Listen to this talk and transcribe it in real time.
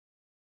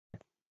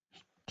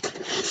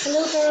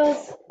Hello,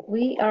 girls.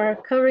 We are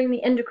covering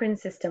the endocrine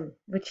system,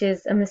 which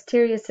is a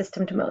mysterious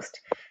system to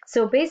most.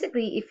 So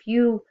basically, if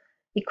you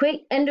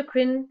equate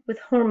endocrine with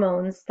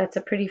hormones, that's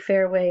a pretty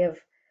fair way of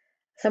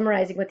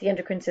summarizing what the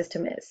endocrine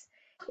system is.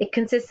 It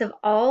consists of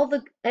all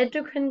the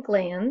endocrine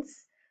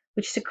glands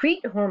which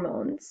secrete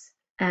hormones,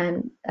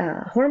 and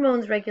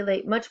hormones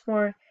regulate much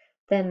more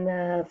than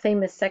the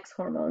famous sex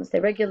hormones. They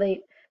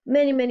regulate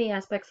many, many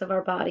aspects of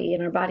our body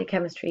and our body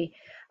chemistry.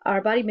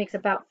 Our body makes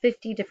about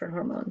 50 different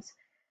hormones.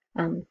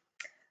 Um,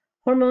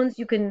 Hormones,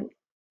 you can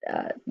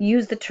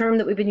use the term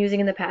that we've been using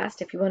in the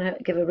past if you want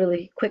to give a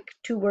really quick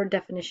two-word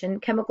definition,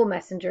 chemical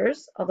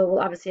messengers, although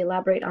we'll obviously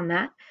elaborate on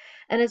that.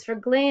 And as for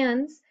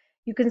glands,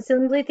 you can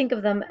simply think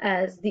of them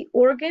as the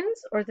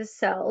organs or the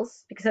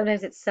cells, because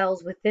sometimes it's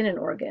cells within an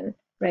organ,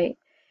 right?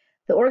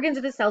 The organs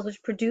are the cells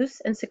which produce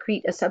and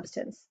secrete a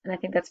substance. And I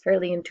think that's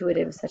fairly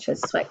intuitive, such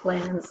as sweat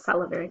glands,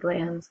 salivary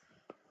glands,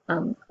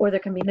 or there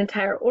can be an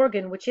entire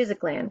organ which is a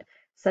gland,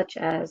 such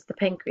as the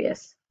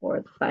pancreas or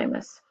the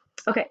thymus.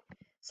 Okay,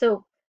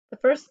 so the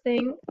first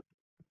thing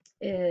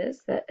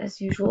is that,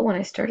 as usual, when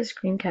I start a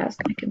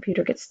screencast, my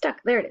computer gets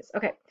stuck. There it is.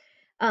 Okay,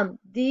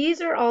 these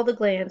are all the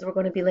glands we're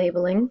going to be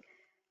labeling.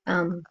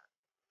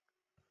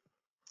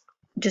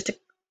 Just a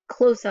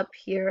close-up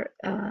here.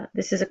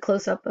 This is a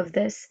close-up of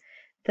this.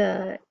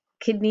 The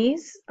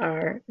kidneys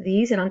are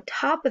these, and on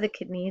top of the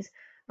kidneys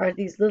are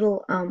these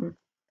little,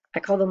 I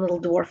call them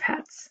little dwarf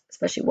hats,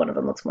 especially one of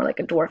them looks more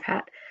like a dwarf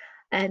hat.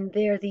 And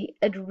they're the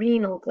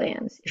adrenal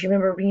glands. If you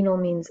remember, renal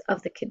means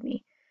of the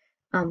kidney.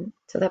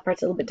 So that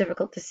part's a little bit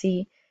difficult to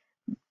see.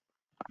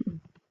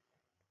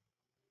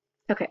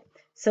 Okay,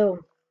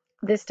 so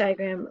this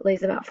diagram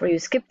lays them out for you.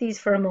 Skip these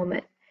for a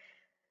moment.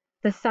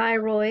 The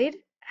thyroid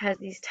has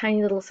these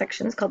tiny little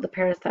sections called the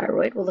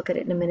parathyroid. We'll look at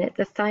it in a minute.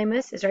 The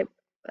thymus is right,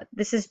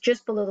 this is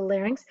just below the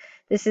larynx.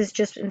 This is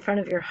just in front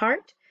of your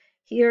heart.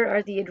 Here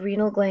are the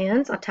adrenal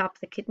glands on top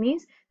of the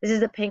kidneys. This is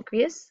the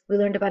pancreas. We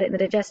learned about it in the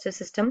digestive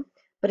system,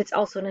 but it's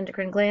also an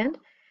endocrine gland.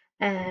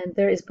 And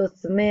there is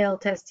both the male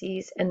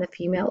testes and the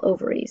female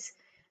ovaries.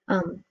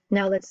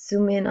 Now let's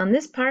zoom in on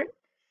this part.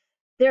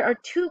 There are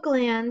two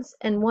glands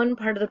and one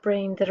part of the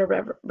brain that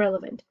are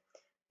relevant.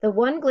 The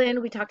one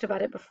gland, we talked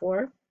about it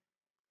before,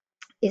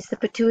 is the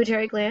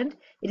pituitary gland.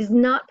 It is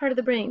not part of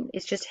the brain.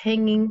 It's just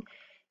hanging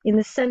in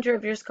the center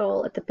of your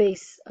skull at the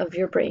base of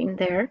your brain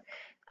there.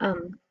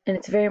 And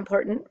it's very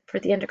important for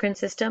the endocrine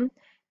system.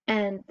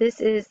 And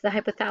this is the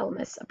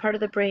hypothalamus, a part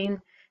of the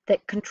brain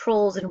that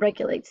controls and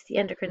regulates the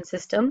endocrine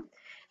system.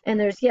 And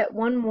there's yet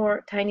one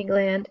more tiny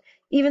gland,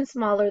 even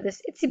smaller.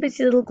 This itsy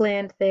bitsy little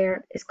gland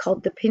there is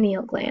called the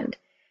pineal gland.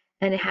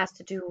 And it has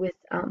to do with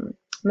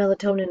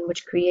melatonin,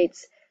 which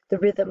creates the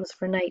rhythms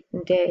for night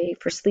and day,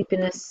 for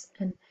sleepiness,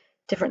 and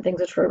different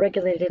things which were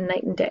regulated in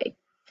night and day.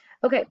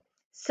 Okay,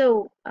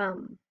 so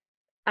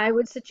I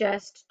would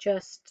suggest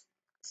just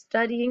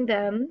studying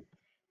them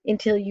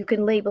until you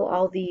can label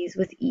all these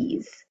with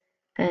ease.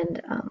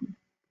 And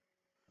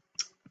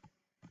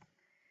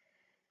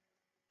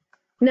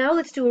now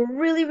let's do a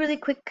really, really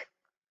quick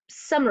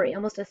summary,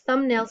 almost a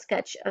thumbnail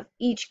sketch of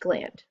each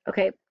gland.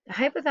 Okay, the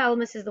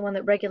hypothalamus is the one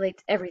that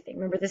regulates everything.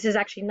 Remember, this is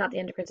actually not the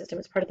endocrine system,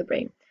 it's part of the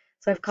brain.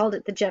 So I've called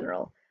it the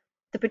general.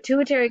 The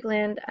pituitary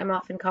gland, I'm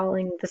often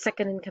calling the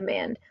second in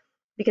command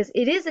because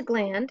it is a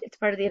gland, it's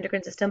part of the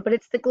endocrine system, but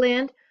it's the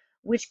gland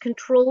which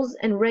controls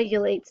and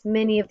regulates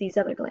many of these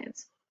other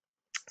glands.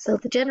 So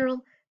the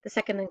general, the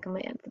second in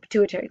command, the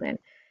pituitary gland.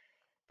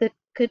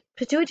 The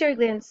pituitary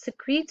gland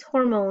secretes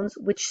hormones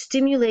which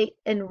stimulate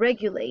and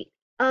regulate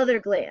other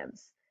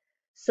glands.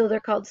 So they're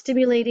called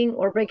stimulating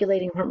or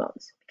regulating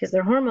hormones because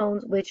they're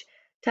hormones which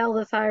tell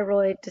the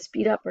thyroid to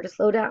speed up or to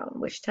slow down,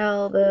 which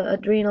tell the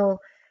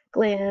adrenal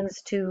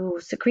glands to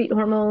secrete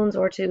hormones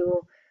or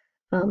to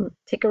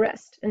take a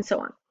rest, and so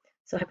on.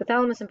 So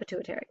hypothalamus and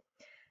pituitary.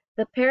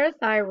 The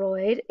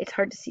parathyroid, it's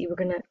hard to see, we're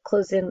going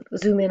to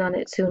zoom in on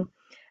it soon,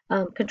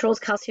 controls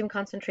calcium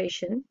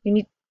concentration.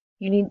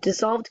 You need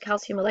dissolved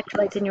calcium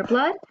electrolytes in your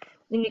blood,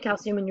 you need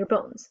calcium in your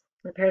bones.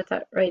 The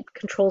parathyroid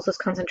controls those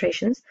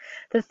concentrations.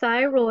 The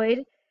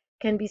thyroid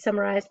can be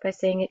summarized by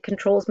saying it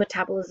controls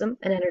metabolism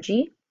and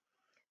energy.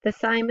 The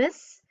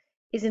thymus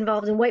is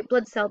involved in white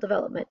blood cell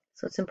development,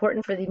 so it's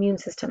important for the immune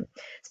system,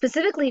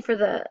 specifically for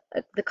the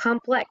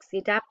complex, the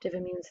adaptive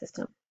immune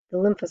system, the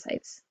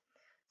lymphocytes,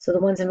 so the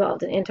ones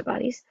involved in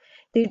antibodies.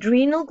 The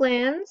adrenal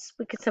glands,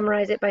 we could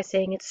summarize it by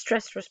saying it's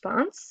stress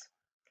response.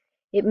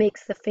 It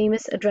makes the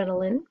famous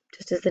adrenaline,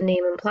 just as the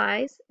name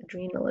implies,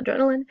 adrenal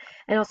adrenaline,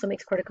 and also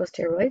makes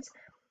corticosteroids.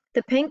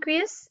 The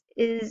pancreas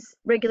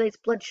regulates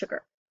blood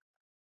sugar.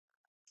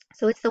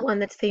 So it's the one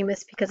that's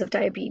famous because of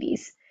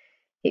diabetes.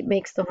 It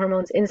makes the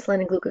hormones insulin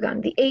and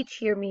glucagon. The H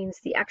here means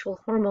the actual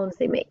hormones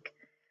they make.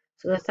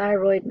 So the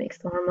thyroid makes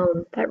the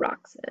hormone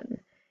thyroxine,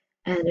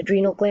 and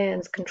adrenal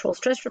glands control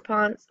stress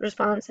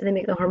response, and they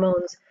make the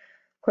hormones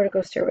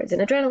corticosteroids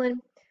and adrenaline.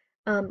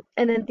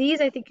 And then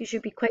these, I think you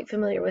should be quite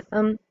familiar with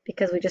them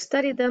because we just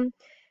studied them.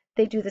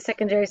 They do the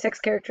secondary sex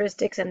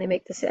characteristics and they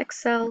make the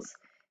sex cells.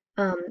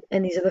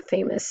 And these are the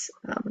famous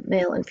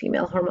male and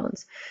female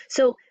hormones.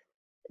 So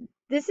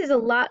this is a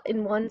lot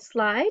in one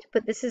slide,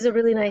 but this is a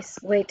really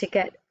nice way to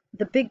get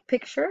the big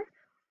picture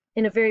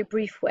in a very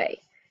brief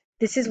way.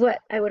 This is what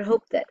I would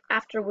hope that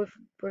after we've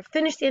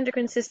finished the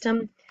endocrine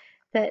system,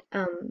 that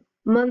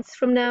months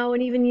from now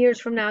and even years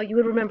from now, you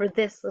would remember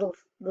this little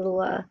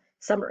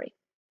summary.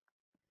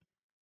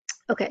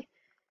 Okay,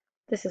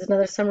 this is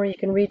another summary you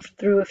can read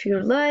through if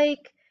you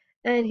like.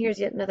 And here's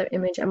yet another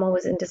image. I'm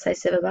always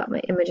indecisive about my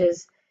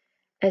images,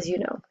 as you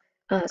know.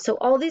 So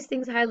all these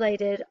things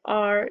highlighted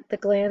are the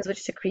glands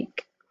which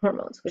secrete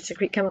hormones, which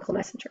secrete chemical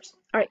messengers.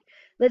 All right,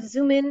 let's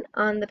zoom in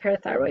on the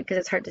parathyroid because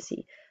it's hard to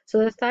see. So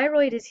the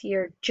thyroid is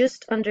here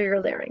just under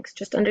your larynx,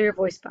 just under your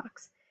voice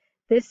box.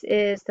 This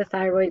is the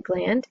thyroid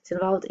gland. It's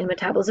involved in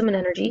metabolism and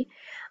energy.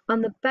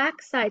 On the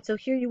back side, so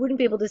here you wouldn't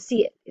be able to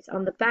see it. It's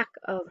on the back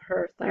of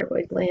her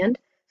thyroid gland.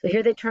 So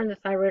here they turn the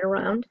thyroid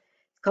around.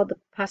 It's called the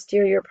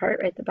posterior part,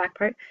 right, the back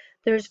part.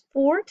 There's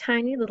 4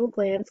 tiny little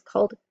glands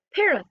called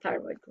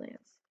parathyroid glands.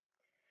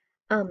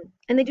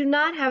 And they do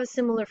not have a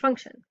similar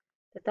function.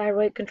 The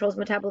thyroid controls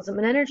metabolism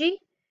and energy.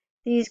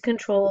 These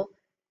control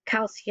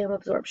calcium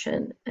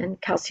absorption and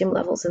calcium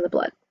levels in the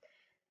blood.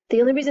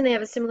 The only reason they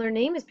have a similar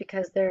name is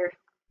because they're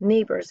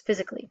neighbors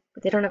physically,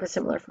 but they don't have a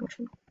similar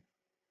function.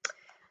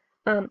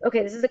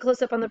 Okay, this is a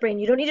close-up on the brain.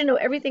 You don't need to know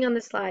everything on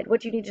this slide.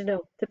 What do you need to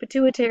know? The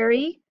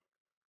pituitary,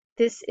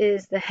 this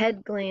is the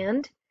head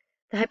gland.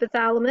 The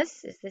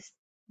hypothalamus is this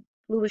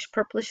bluish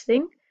purplish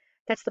thing.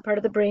 That's the part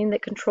of the brain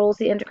that controls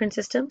the endocrine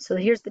system. So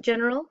here's the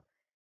general,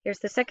 here's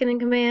the second in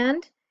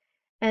command,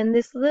 and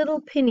this little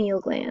pineal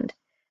gland,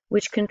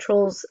 which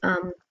controls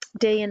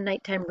day and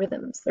nighttime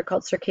rhythms. They're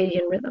called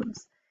circadian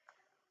rhythms.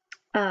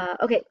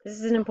 Okay, this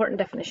is an important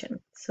definition.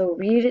 So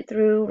read it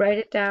through, write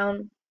it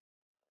down.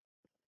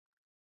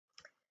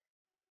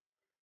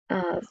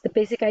 The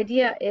basic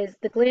idea is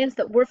the glands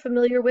that we're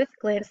familiar with,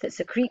 glands that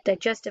secrete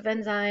digestive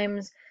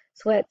enzymes,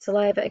 sweat,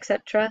 saliva,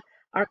 etc.,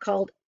 are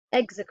called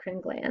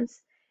exocrine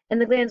glands. And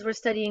the glands we're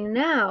studying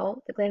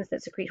now, the glands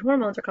that secrete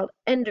hormones, are called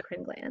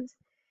endocrine glands.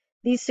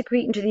 These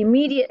secrete into the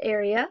immediate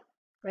area,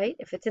 right?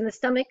 If it's in the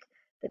stomach,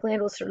 the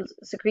gland will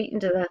secrete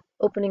into the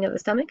opening of the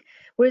stomach,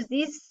 whereas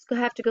these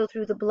have to go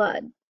through the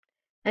blood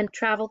and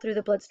travel through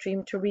the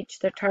bloodstream to reach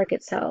their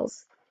target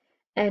cells.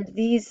 And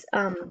these,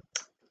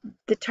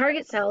 the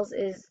target cells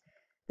is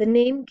the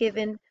name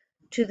given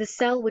to the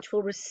cell which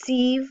will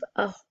receive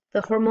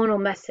the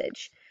hormonal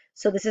message.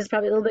 So this is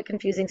probably a little bit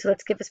confusing, so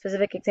let's give a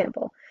specific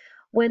example.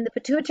 When the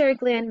pituitary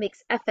gland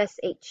makes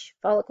FSH,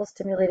 follicle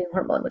stimulating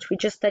hormone, which we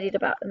just studied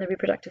about in the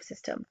reproductive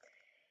system,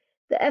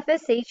 the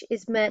FSH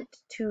is meant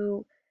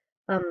to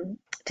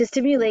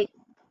stimulate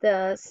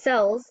the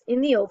cells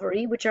in the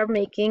ovary, which are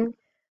making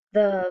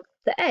the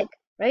egg,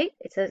 right?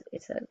 It's a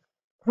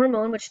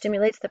hormone which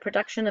stimulates the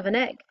production of an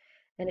egg,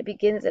 and it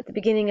begins at the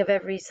beginning of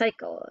every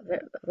cycle, of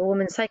a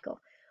woman's cycle.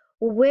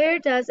 Well, where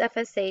does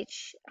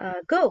FSH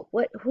go?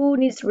 Who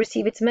needs to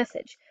receive its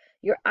message?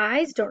 Your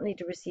eyes don't need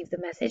to receive the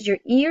message. Your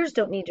ears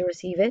don't need to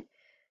receive it.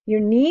 Your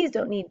knees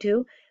don't need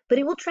to, but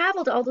it will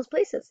travel to all those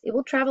places. It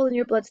will travel in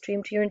your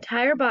bloodstream to your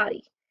entire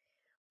body.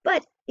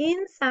 But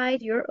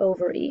inside your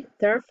ovary,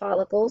 there are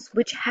follicles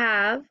which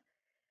have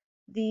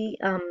the,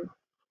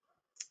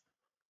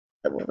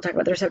 we'll talk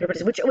about the receptor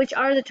proteins, which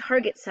are the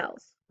target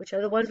cells, which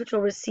are the ones which will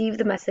receive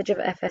the message of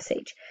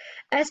FSH.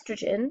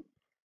 Estrogen,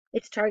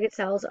 its target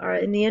cells are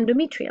in the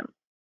endometrium,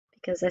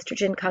 because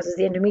estrogen causes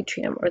the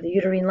endometrium, or the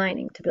uterine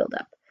lining, to build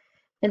up,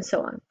 and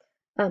so on.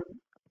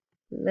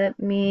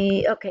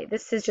 Okay,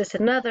 this is just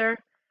another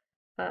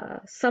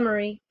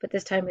summary, but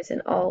this time it's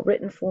in all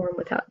written form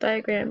without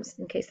diagrams,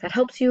 in case that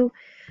helps you.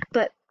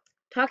 But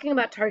talking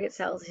about target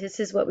cells, this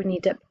is what we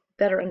need to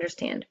better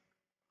understand.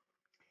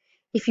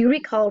 If you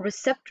recall,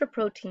 receptor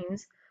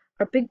proteins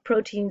are big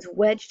proteins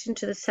wedged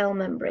into the cell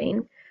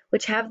membrane,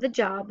 which have the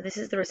job, this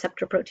is the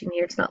receptor protein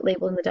here, it's not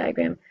labeled in the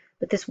diagram,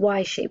 but this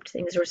Y-shaped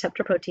thing is a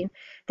receptor protein.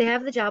 They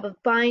have the job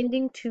of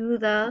binding to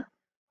the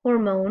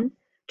hormone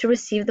to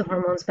receive the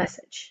hormone's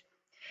message.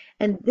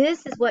 And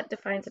this is what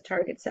defines a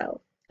target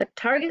cell. A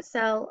target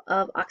cell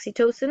of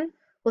oxytocin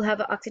will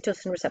have an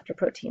oxytocin receptor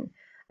protein.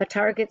 A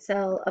target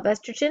cell of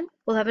estrogen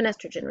will have an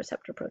estrogen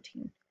receptor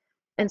protein,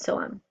 and so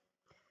on.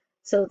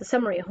 So the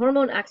summary, a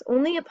hormone acts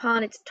only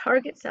upon its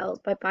target cells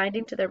by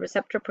binding to their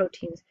receptor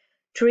proteins,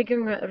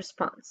 triggering a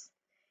response.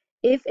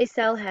 If a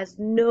cell has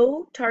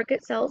no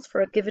target cells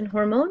for a given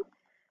hormone,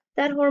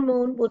 that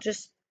hormone will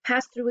just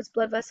pass through its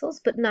blood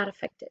vessels but not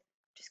affect it.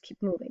 Just keep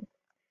moving.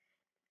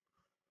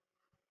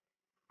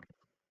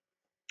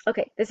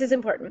 Okay, this is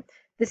important.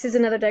 This is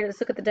another diagram. Let's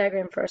look at the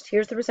diagram first.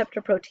 Here's the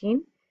receptor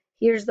protein.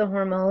 Here's the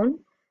hormone.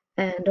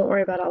 And don't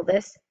worry about all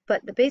this.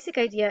 But the basic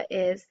idea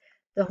is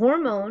the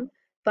hormone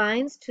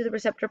binds to the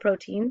receptor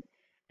protein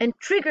and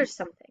triggers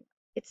something.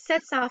 It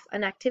sets off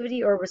an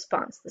activity or a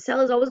response. The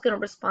cell is always going to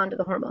respond to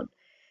the hormone.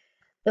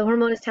 The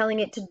hormone is telling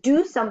it to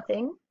do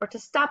something or to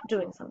stop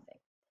doing something.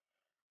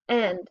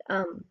 And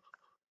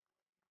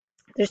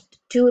there's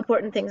 2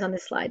 important things on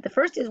this slide. The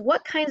first is,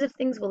 what kinds of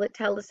things will it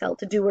tell the cell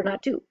to do or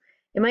not do?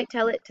 It might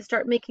tell it to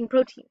start making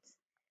proteins.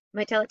 It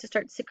might tell it to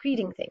start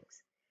secreting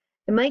things.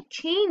 It might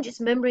change its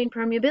membrane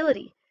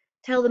permeability,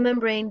 tell the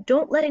membrane,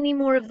 don't let any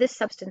more of this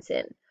substance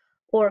in,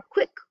 or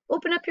quick,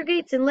 open up your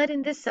gates and let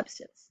in this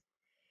substance.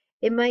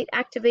 It might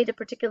activate a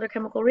particular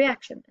chemical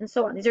reaction, and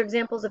so on. These are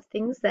examples of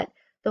things that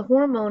the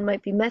hormone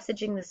might be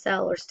messaging the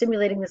cell or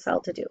stimulating the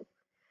cell to do.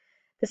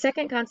 The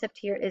second concept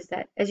here is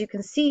that, as you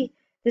can see,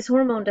 this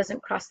hormone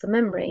doesn't cross the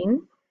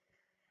membrane,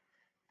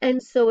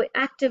 and so it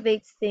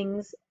activates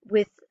things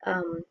with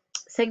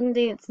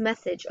sending its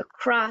message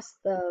across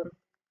the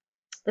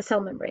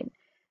cell membrane,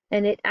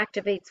 and it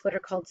activates what are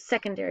called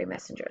secondary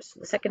messengers.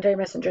 The secondary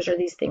messengers are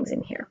these things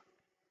in here.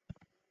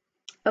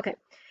 Okay,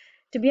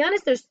 to be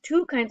honest, there's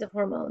two kinds of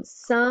hormones.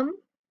 Some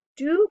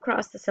do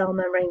cross the cell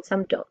membrane,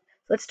 some don't.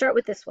 So let's start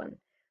with this one,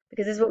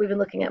 because this is what we've been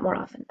looking at more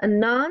often. A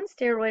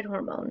non-steroid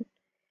hormone.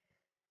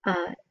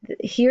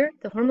 Here,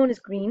 the hormone is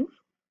green,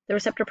 the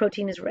receptor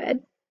protein is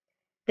red.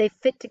 They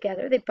fit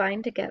together, they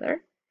bind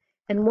together,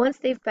 and once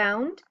they've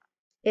bound,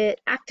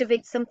 it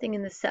activates something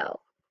in the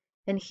cell.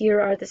 And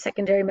here are the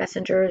secondary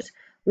messengers,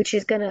 which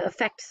is going to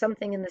affect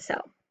something in the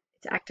cell.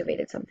 It's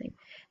activated something.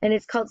 And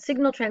it's called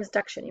signal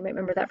transduction. You might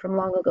remember that from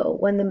long ago,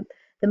 when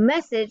the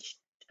message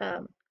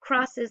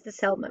crosses the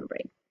cell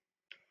membrane.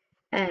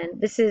 And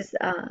this is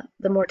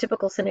the more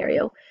typical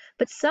scenario.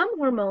 But some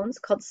hormones,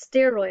 called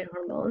steroid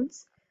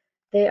hormones,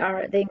 they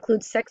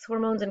include sex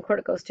hormones and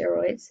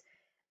corticosteroids,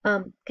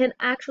 can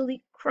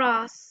actually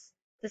cross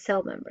the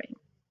cell membrane.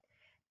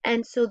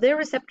 And so their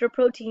receptor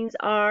proteins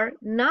are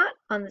not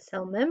on the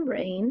cell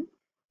membrane,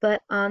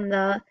 but on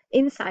the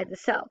inside the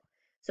cell.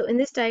 So in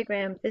this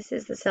diagram, this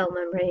is the cell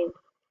membrane,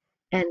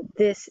 and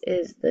this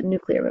is the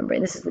nuclear membrane.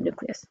 This is the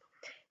nucleus.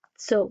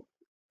 So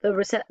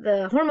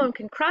the hormone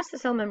can cross the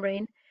cell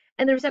membrane,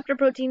 and the receptor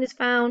protein is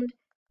found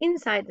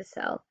inside the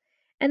cell.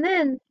 And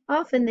then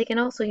often they can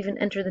also even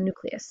enter the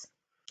nucleus.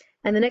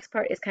 And the next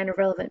part is kind of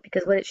relevant,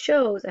 because what it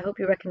shows, I hope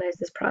you recognize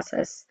this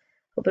process,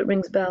 hope it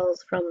rings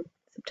bells from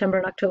September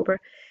and October.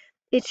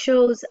 It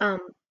shows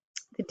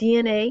the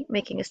DNA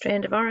making a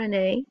strand of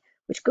RNA,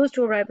 which goes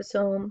to a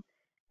ribosome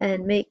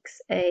and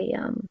makes a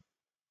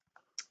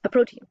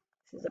protein.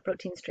 This is a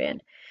protein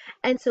strand.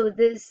 And so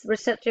these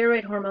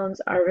steroid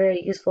hormones are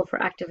very useful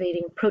for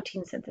activating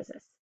protein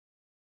synthesis.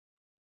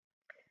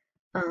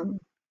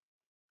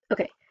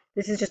 Okay,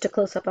 this is just a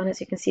close-up on it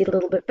so you can see it a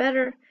little bit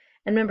better.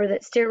 And remember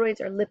that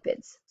steroids are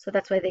lipids, so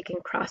that's why they can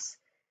cross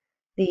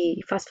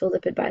the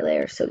phospholipid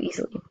bilayer so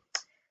easily.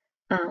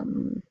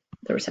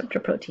 The receptor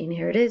protein,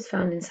 here it is,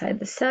 found inside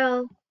the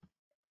cell.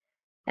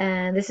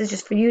 And this is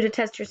just for you to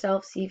test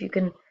yourself, see if you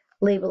can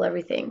label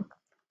everything.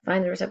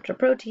 Find the receptor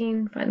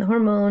protein, find the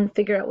hormone,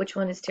 figure out which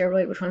one is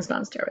steroid, which one's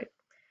non-steroid.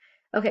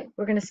 Okay,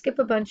 we're going to skip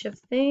a bunch of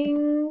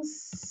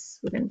things.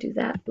 We're going to do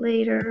that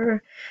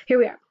later. Here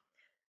we are.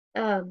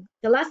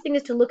 The last thing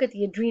is to look at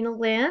the adrenal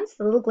glands,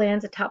 the little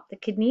glands atop the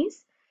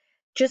kidneys.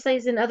 Just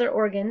as in other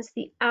organs,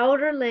 the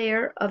outer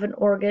layer of an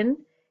organ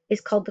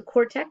is called the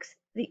cortex.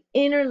 The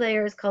inner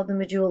layer is called the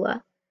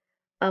medulla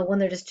when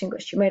they're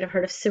distinguished. You might have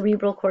heard of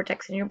cerebral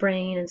cortex in your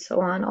brain and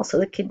so on, also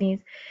the kidneys.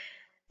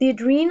 The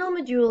adrenal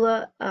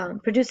medulla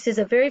produces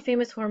a very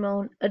famous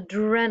hormone,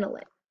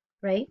 adrenaline,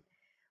 right?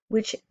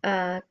 Which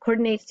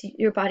coordinates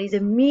your body's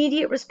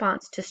immediate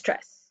response to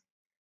stress,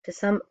 to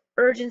some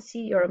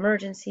urgency or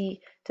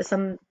emergency, to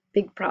some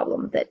big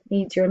problem that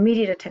needs your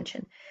immediate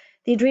attention.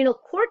 The adrenal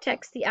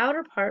cortex, the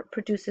outer part,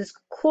 produces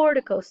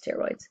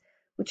corticosteroids,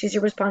 which is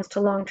your response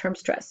to long-term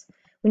stress.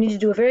 We need to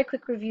do a very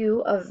quick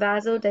review of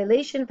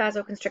vasodilation,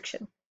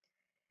 vasoconstriction.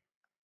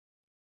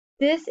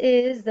 This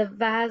is the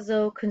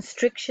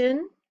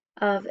vasoconstriction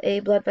of a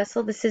blood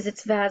vessel. This is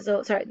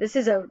this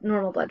is a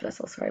normal blood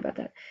vessel, sorry about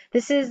that.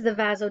 This is the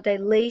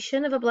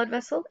vasodilation of a blood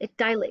vessel. It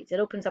dilates, it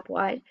opens up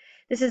wide.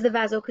 This is the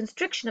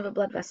vasoconstriction of a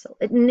blood vessel.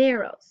 It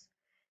narrows.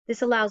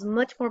 This allows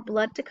much more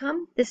blood to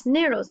come. This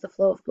narrows the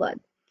flow of blood.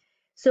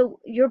 So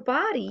your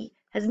body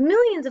has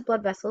millions of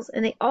blood vessels,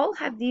 and they all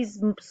have these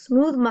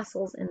smooth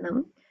muscles in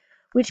them,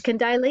 which can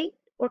dilate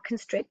or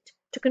constrict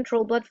to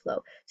control blood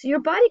flow. So your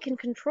body can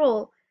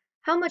control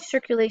how much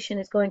circulation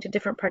is going to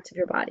different parts of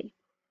your body.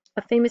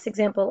 A famous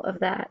example of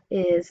that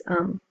is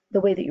the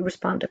way that you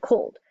respond to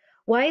cold.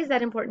 Why is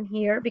that important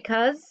here?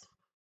 Because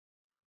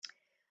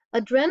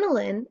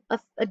adrenaline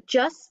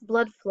adjusts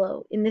blood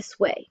flow in this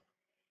way.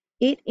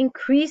 It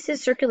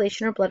increases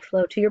circulation or blood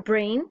flow to your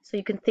brain, so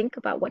you can think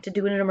about what to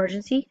do in an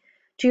emergency,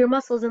 to your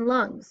muscles and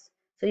lungs,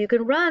 so you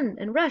can run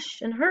and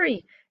rush and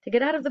hurry to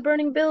get out of the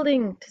burning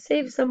building, to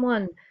save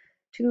someone,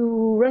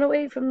 to run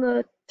away from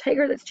the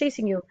tiger that's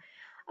chasing you.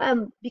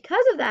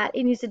 Because of that,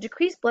 it needs to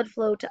decrease blood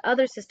flow to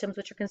other systems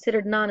which are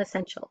considered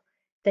non-essential: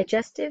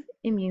 digestive,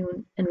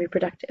 immune, and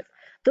reproductive.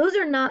 Those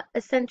are not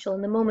essential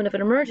in the moment of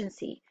an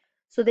emergency,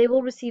 so they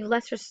will receive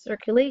lesser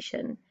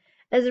circulation.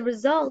 As a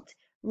result,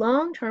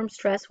 long-term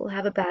stress will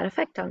have a bad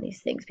effect on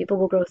these things. People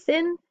will grow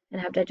thin and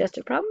have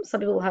digestive problems.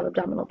 Some people will have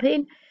abdominal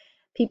pain.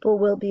 People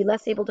will be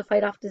less able to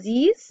fight off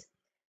disease.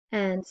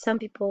 And some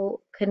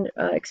people can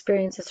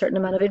experience a certain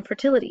amount of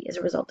infertility as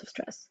a result of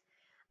stress.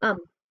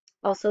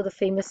 Also, the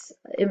famous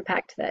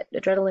impact that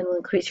adrenaline will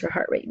increase your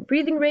heart rate and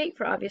breathing rate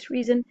for obvious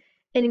reason,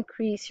 and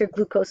increase your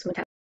glucose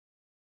metabolism.